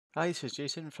Hi, this is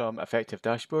Jason from Effective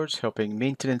Dashboards, helping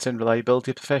maintenance and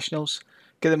reliability professionals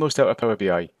get the most out of Power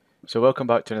BI. So welcome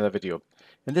back to another video.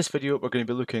 In this video, we're going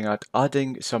to be looking at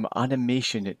adding some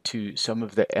animation to some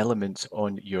of the elements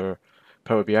on your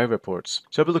Power BI reports.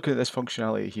 So I'll be looking at this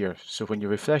functionality here. So when you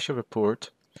refresh a report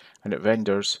and it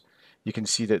renders, you can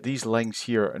see that these lines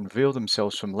here unveil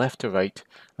themselves from left to right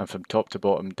and from top to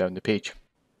bottom down the page.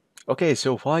 Okay,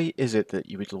 so why is it that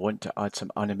you would want to add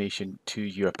some animation to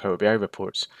your Power BI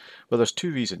reports? Well, there's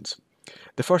two reasons.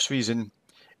 The first reason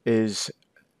is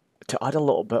to add a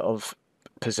little bit of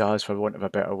pizzazz, for want of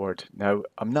a better word. Now,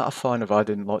 I'm not a fan of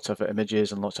adding lots of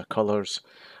images and lots of colours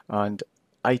and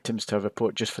items to a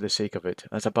report just for the sake of it.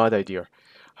 That's a bad idea.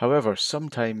 However,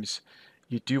 sometimes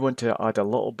you do want to add a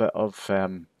little bit of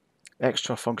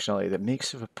extra functionality that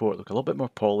makes the report look a little bit more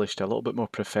polished, a little bit more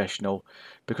professional,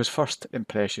 because first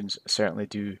impressions certainly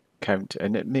do count,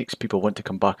 and it makes people want to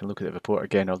come back and look at the report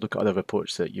again or look at other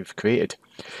reports that you've created.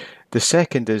 The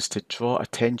second is to draw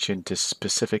attention to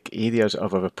specific areas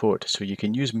of a report, so you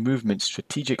can use movement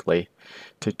strategically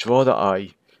to draw the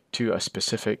eye to a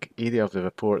specific area of the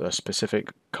report, a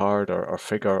specific card or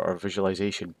figure or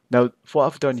visualization. Now, what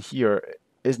I've done here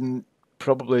isn't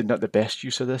probably not the best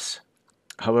use of this.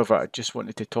 However, I just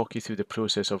wanted to talk you through the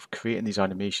process of creating these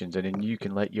animations, and then you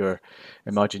can let your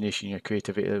imagination, your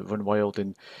creativity run wild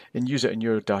and use it in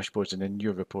your dashboards and in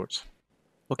your reports.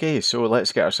 Okay, so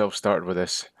let's get ourselves started with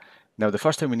this. Now, the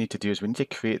first thing we need to do is we need to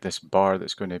create this bar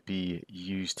that's going to be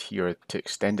used here to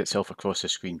extend itself across the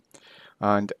screen.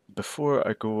 And before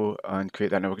I go and create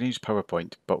that, now we're going to use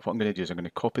PowerPoint, but what I'm going to do is I'm going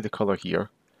to copy the color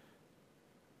here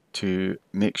to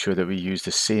make sure that we use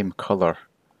the same color.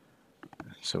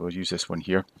 So we'll use this one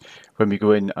here when we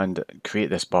go in and create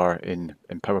this bar in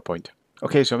PowerPoint.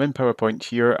 Okay, so I'm in PowerPoint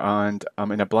here and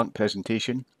I'm in a blank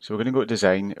presentation. So we're going to go to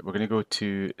design, we're going to go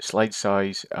to slide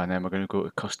size, and then we're going to go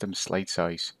to custom slide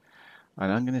size.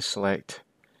 And I'm going to select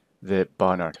the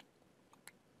banner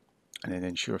and then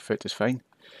ensure fit is fine.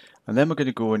 And then we're going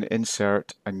to go and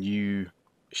insert a new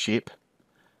shape,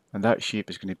 and that shape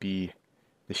is going to be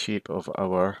the shape of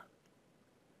our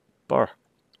bar.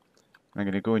 I'm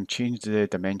going to go and change the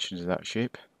dimensions of that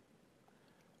shape,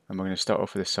 and we're going to start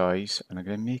off with the size, and I'm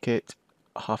going to make it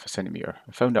 1/2 centimetre.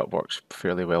 I found that works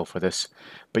fairly well for this,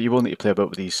 but you will need to play about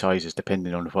with these sizes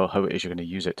depending on how it is you're going to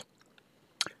use it.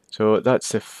 So that's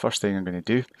the first thing I'm going to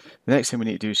do. The next thing we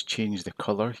need to do is change the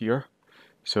colour here.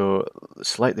 So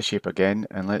select the shape again,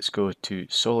 and let's go to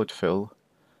solid fill,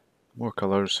 more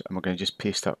colours, and we're going to just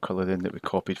paste that colour in that we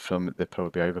copied from the Power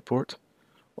BI report,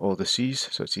 all the C's,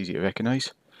 so it's easy to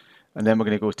recognise. And then we're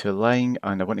going to go to line,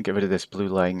 and I want to get rid of this blue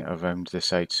line around the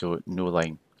side, so no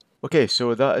line. Okay,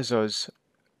 so that is us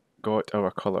got our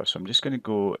colour. So I'm just going to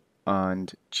go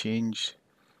and change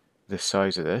the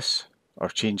size of this, or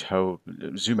change how,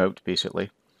 zoom out basically.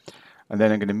 And then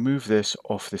I'm going to move this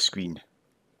off the screen.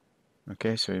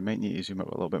 Okay, so you might need to zoom out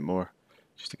a little bit more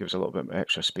just to give us a little bit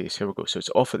extra space. Here we go. So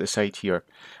it's off at the side here.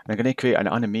 And I'm going to create an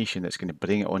animation that's going to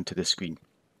bring it onto the screen.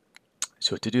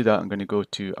 So to do that, I'm going to go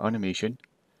to animation.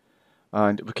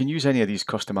 And we can use any of these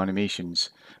custom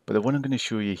animations, but the one I'm going to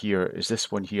show you here is this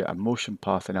one here, a motion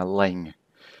path and a line,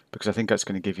 because I think that's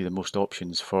going to give you the most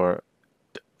options for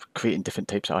creating different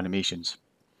types of animations.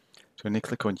 So I'm going to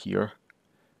click on here,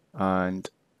 and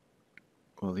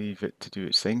we'll leave it to do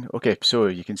its thing. Okay, so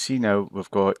you can see now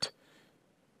we've got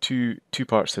two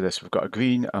parts to this. We've got a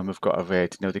green and we've got a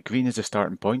red. Now the green is the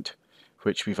starting point,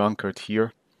 which we've anchored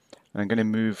here, and I'm going to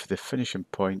move the finishing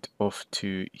point off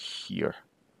to here.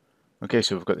 Okay,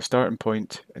 so we've got the starting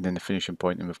point and then the finishing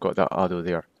point, and we've got that arrow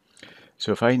there.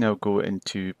 So if I now go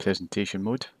into presentation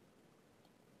mode,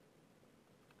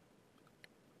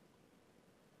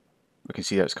 we can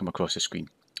see that's come across the screen.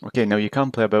 Okay, now you can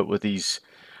play about with these,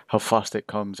 how fast it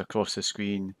comes across the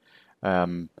screen,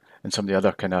 and some of the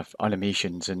other kind of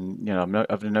animations. And you know,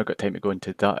 I've now got time to go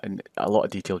into that in a lot of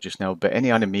detail just now. But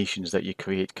any animations that you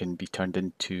create can be turned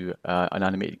into an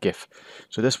animated GIF.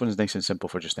 So this one's nice and simple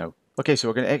for just now. Okay, so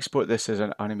we're going to export this as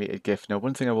an animated GIF. Now,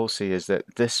 one thing I will say is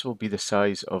that this will be the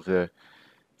size of the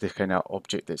kind of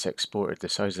object that's exported, the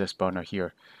size of this banner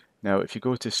here. Now, if you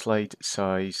go to slide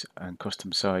size and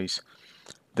custom size,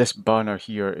 this banner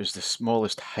here is the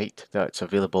smallest height that's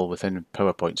available within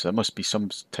PowerPoint. So there must be some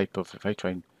type of, if I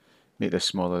try and make this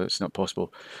smaller, it's not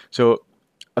possible. So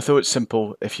I thought it's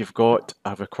simple. If you've got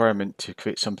a requirement to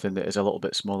create something that is a little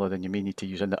bit smaller, then you may need to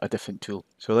use a different tool.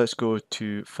 So let's go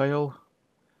to File,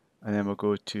 and then we'll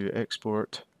go to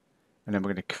Export, and then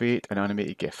we're going to create an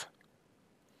animated GIF.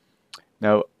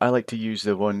 Now, I like to use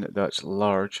the one that's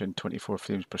large and 24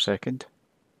 frames per second.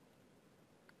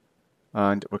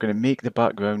 and we're going to make the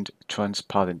background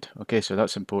transparent. Okay, so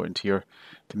that's important here,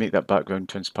 to make that background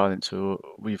transparent. So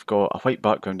we've got a white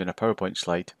background in a PowerPoint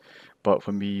slide, but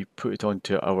when we put it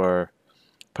onto our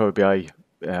Power BI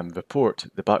report,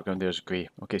 the background there is grey.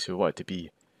 Okay, so we want it to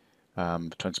be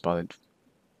transparent.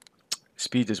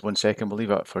 Speed is 1 second. We'll leave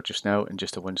that for just now in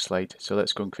just a one slide. So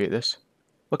let's go and create this.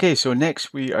 Okay, so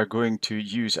next we are going to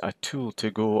use a tool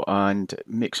to go and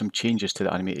make some changes to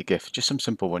the animated GIF, just some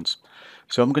simple ones.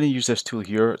 So I'm going to use this tool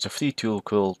here. It's a free tool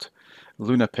called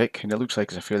LunaPic, and it looks like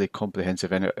it's a fairly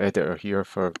comprehensive editor here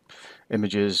for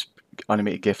images,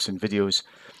 animated GIFs and videos.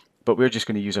 But we're just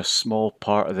going to use a small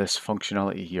part of this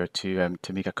functionality here to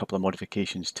make a couple of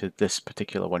modifications to this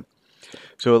particular one.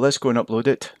 So let's go and upload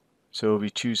it. So we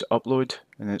choose upload,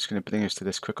 and then it's going to bring us to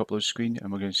this quick upload screen, and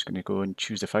we're just going to go and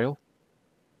choose the file.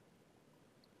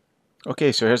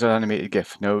 Okay, so here's our animated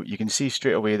GIF. Now you can see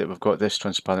straight away that we've got this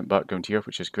transparent background here,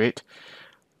 which is great.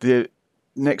 The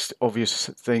next obvious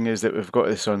thing is that we've got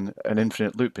this on an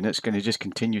infinite loop, and it's going to just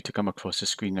continue to come across the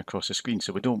screen,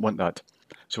 so we don't want that.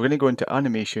 So we're going to go into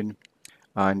animation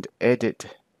and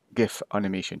edit GIF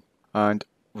animation. And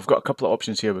we've got a couple of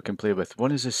options here we can play with.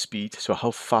 One is the speed, so how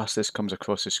fast this comes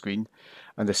across the screen.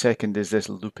 And the second is this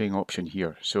looping option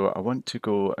here. So I want to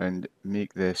go and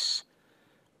make this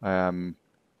 10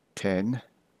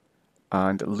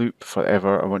 and loop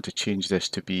forever. I want to change this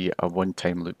to be a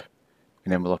one-time loop,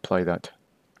 and then we'll apply that.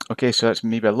 Okay, so that's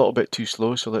maybe a little bit too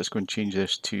slow, so let's go and change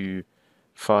this to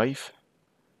 5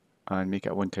 and make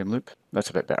it a one-time loop. That's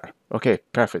a bit better. Okay,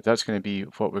 perfect. That's going to be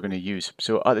what we're going to use.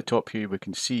 So at the top here we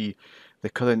can see the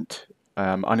current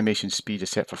animation speed is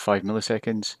set for 5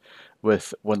 milliseconds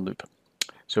with one loop.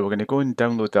 So we're going to go and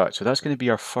download that. So that's going to be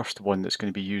our first one that's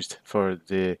going to be used for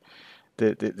the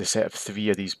set of 3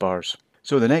 of these bars.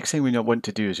 So the next thing we want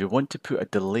to do is we want to put a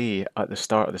delay at the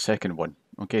start of the second one.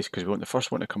 Okay, because we want the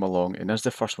first one to come along, and as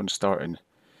the first one's starting,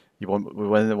 we want a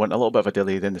little bit of a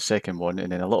delay, then the second one,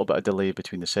 and then a little bit of delay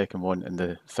between the second one and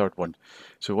the third one.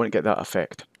 So we want to get that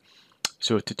effect.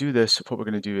 So to do this, what we're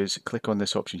going to do is click on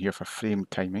this option here for frame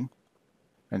timing.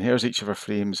 And here's each of our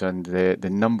frames and the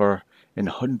number in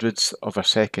hundredths of a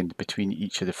second between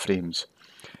each of the frames.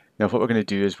 Now what we're going to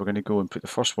do is we're going to go and put the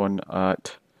first one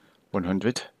at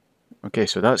 100. Okay,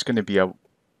 so that's going to be a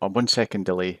 1 second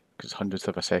delay, because hundredths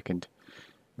of a second.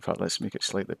 In fact, let's make it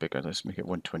slightly bigger. Let's make it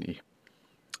 120.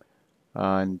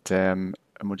 And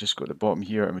we'll just go to the bottom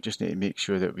here, and we just need to make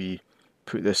sure that we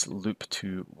put this loop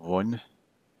to 1,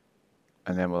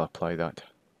 and then we'll apply that.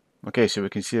 Okay, so we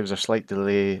can see there's a slight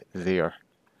delay there.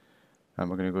 And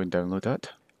we're going to go and download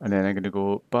that. And then I'm going to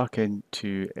go back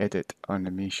into edit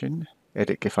animation,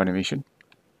 edit GIF animation.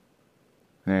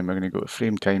 And then we're going to go to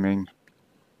frame timing.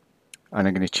 And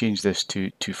I'm going to change this to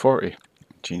 240.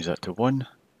 Change that to 1,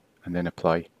 and then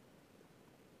apply.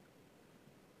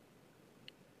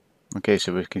 Okay,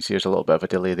 so we can see there's a little bit of a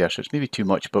delay there, so it's maybe too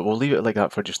much, but we'll leave it like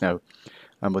that for just now,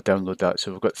 and we'll download that.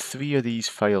 So we've got 3 of these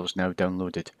files now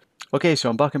downloaded. Okay, so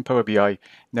I'm back in Power BI.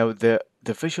 Now the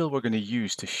visual we're going to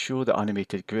use to show the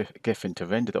animated GIF and to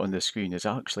render it on the screen is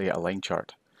actually a line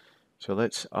chart. So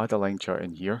let's add a line chart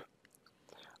in here.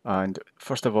 And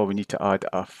first of all, we need to add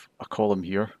a column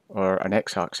here, or an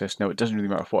x-axis. Now it doesn't really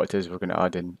matter what it is, we're going to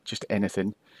add in just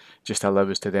anything, just to allow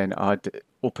us to then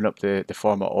open up the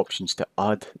format options to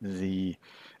add the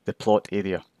plot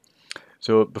area.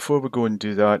 So before we go and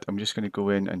do that, I'm just going to go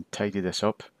in and tidy this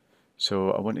up. So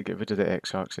I want to get rid of the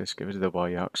x-axis, get rid of the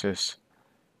y-axis,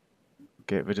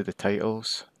 get rid of the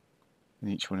titles in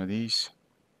each one of these.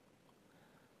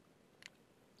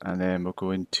 And then we'll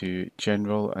go into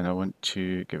general, and I want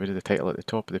to get rid of the title at the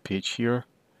top of the page here.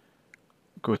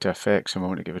 Go to effects, and I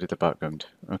want to get rid of the background.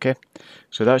 Okay,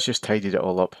 so that's just tidied it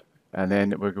all up. And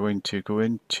then we're going to go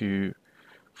into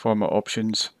format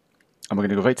options, and we're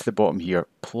going to go right to the bottom here,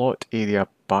 plot area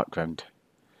background.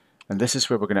 And this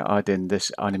is where we're going to add in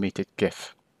this animated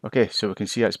GIF. Okay, so we can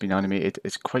see it's been animated.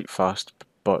 It's quite fast,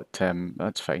 but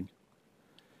that's fine.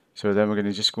 So then we're going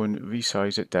to just go and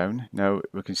resize it down. Now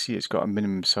we can see it's got a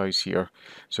minimum size here.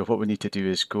 So what we need to do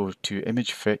is go to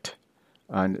image fit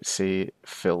and say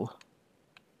fill.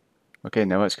 Okay,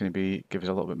 now that's going to give us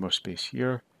a little bit more space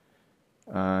here.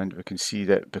 And we can see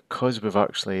that because we've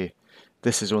actually,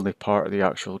 this is only part of the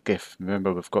actual GIF.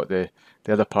 Remember, we've got the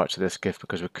other parts of this GIF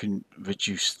because we couldn't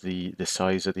reduce the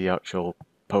size of the actual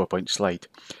PowerPoint slide.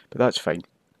 But that's fine.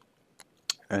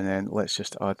 And then let's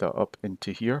just add that up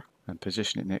into here and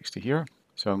position it next to here.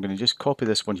 So I'm going to just copy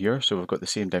this one here so we've got the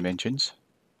same dimensions,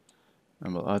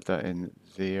 and we'll add that in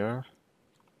there,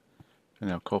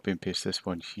 and I'll copy and paste this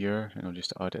one here, and I'll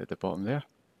just add it at the bottom there.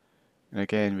 And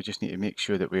again, we just need to make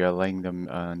sure that we align them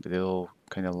and they all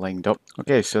kind of lined up.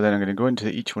 Okay, so then I'm going to go into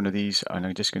each one of these and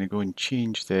I'm just going to go and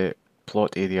change the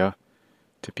plot area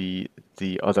to be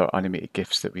the other animated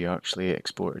GIFs that we actually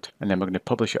exported. And then we're going to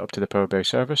publish it up to the Power BI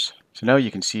service. So now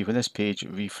you can see when this page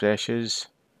refreshes,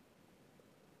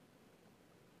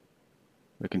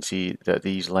 we can see that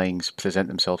these lines present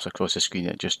themselves across the screen.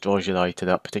 It just draws your eye to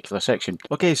that particular section.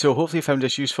 Okay, so hopefully you found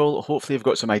this useful. Hopefully you've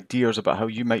got some ideas about how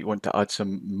you might want to add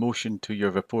some motion to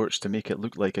your reports to make it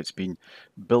look like it's been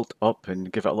built up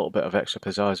and give it a little bit of extra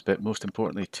pizzazz, but most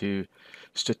importantly to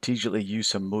strategically use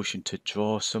some motion to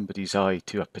draw somebody's eye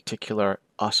to a particular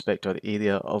aspect or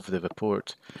area of the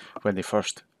report when they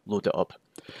first load it up.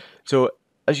 So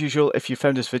as usual, if you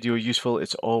found this video useful,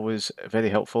 it's always very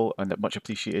helpful and much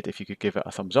appreciated if you could give it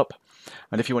a thumbs up.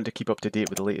 And if you want to keep up to date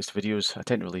with the latest videos, I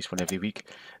tend to release one every week,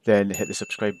 then hit the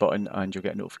subscribe button and you'll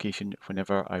get a notification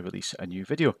whenever I release a new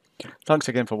video. Thanks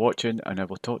again for watching, and I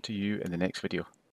will talk to you in the next video.